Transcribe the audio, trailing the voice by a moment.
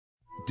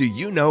Do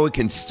you know it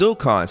can still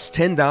cost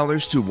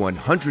 $10 to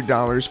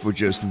 $100 for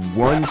just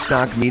one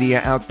stock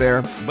media out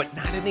there? But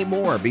not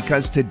anymore,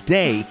 because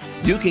today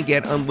you can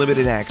get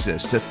unlimited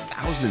access to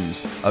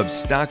thousands of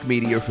stock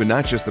media for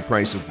not just the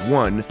price of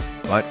one,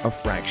 but a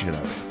fraction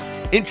of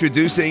it.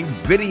 Introducing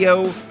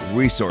Video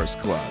Resource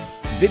Club.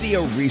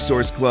 Video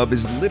Resource Club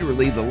is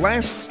literally the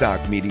last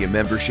stock media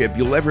membership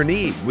you'll ever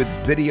need. With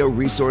Video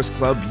Resource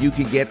Club, you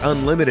can get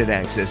unlimited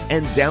access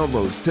and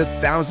downloads to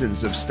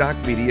thousands of stock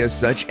media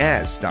such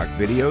as stock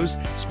videos,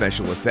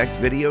 special effect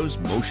videos,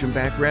 motion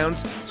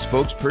backgrounds,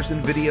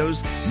 spokesperson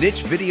videos,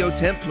 niche video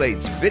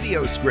templates,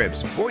 video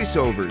scripts,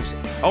 voiceovers,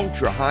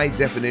 ultra high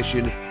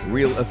definition,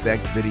 real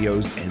effect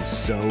videos, and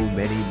so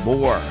many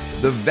more.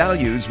 The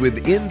values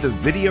within the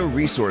Video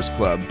Resource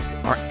Club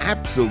are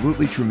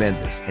absolutely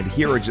tremendous, and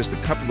here are just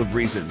a couple of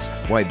reasons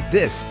why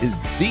this is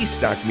the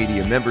stock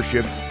media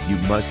membership you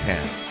must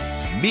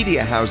have.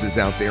 Media houses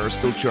out there are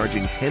still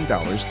charging $10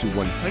 to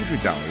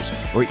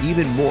 $100 or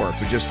even more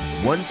for just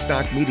one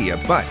stock media,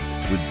 but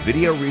with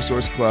Video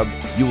Resource Club,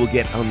 you will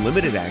get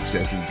unlimited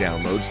access and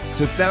downloads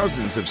to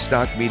thousands of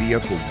stock media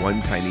for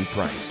one tiny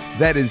price.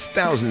 That is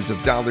thousands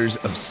of dollars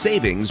of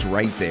savings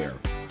right there.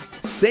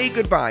 Say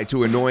goodbye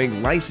to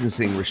annoying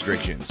licensing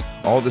restrictions.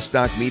 All the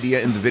stock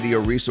media in the Video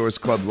Resource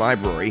Club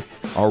library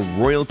are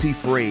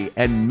royalty-free,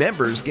 and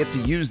members get to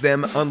use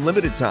them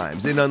unlimited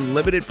times in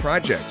unlimited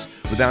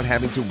projects without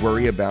having to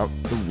worry about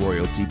the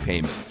royalty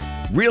payment.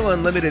 Real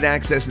unlimited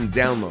access and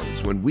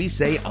downloads. When we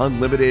say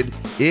unlimited,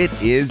 it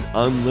is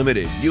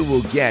unlimited. You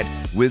will get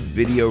with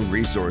Video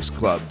Resource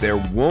Club. There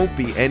won't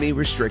be any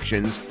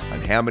restrictions on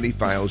how many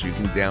files you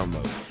can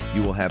download.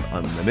 You will have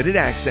unlimited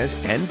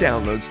access and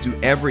downloads to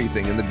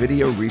everything in the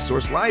Video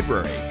Resource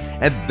Library.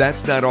 And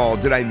that's not all.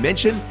 Did I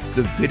mention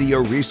the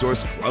Video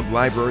Resource Club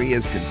library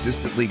is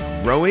consistently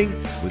growing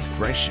with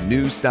fresh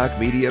new stock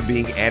media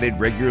being added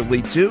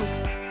regularly too?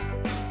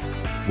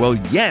 Well,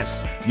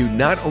 yes, you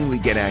not only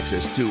get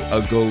access to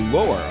a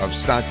galore of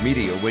stock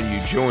media when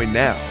you join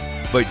now,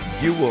 but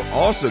you will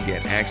also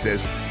get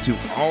access to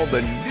all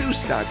the new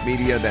stock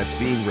media that's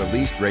being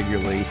released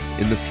regularly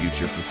in the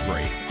future for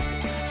free.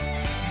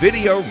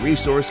 Video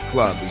Resource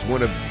Club is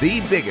one of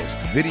the biggest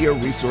video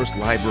resource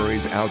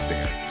libraries out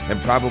there,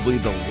 and probably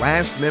the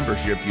last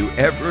membership you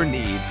ever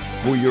need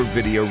for your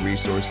video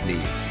resource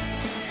needs.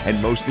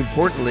 And most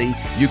importantly,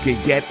 you can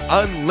get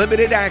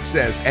unlimited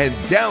access and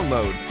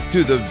download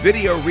to the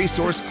Video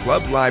Resource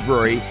Club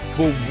library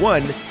for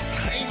one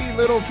tiny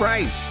little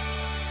price.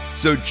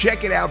 So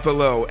check it out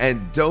below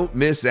and don't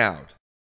miss out.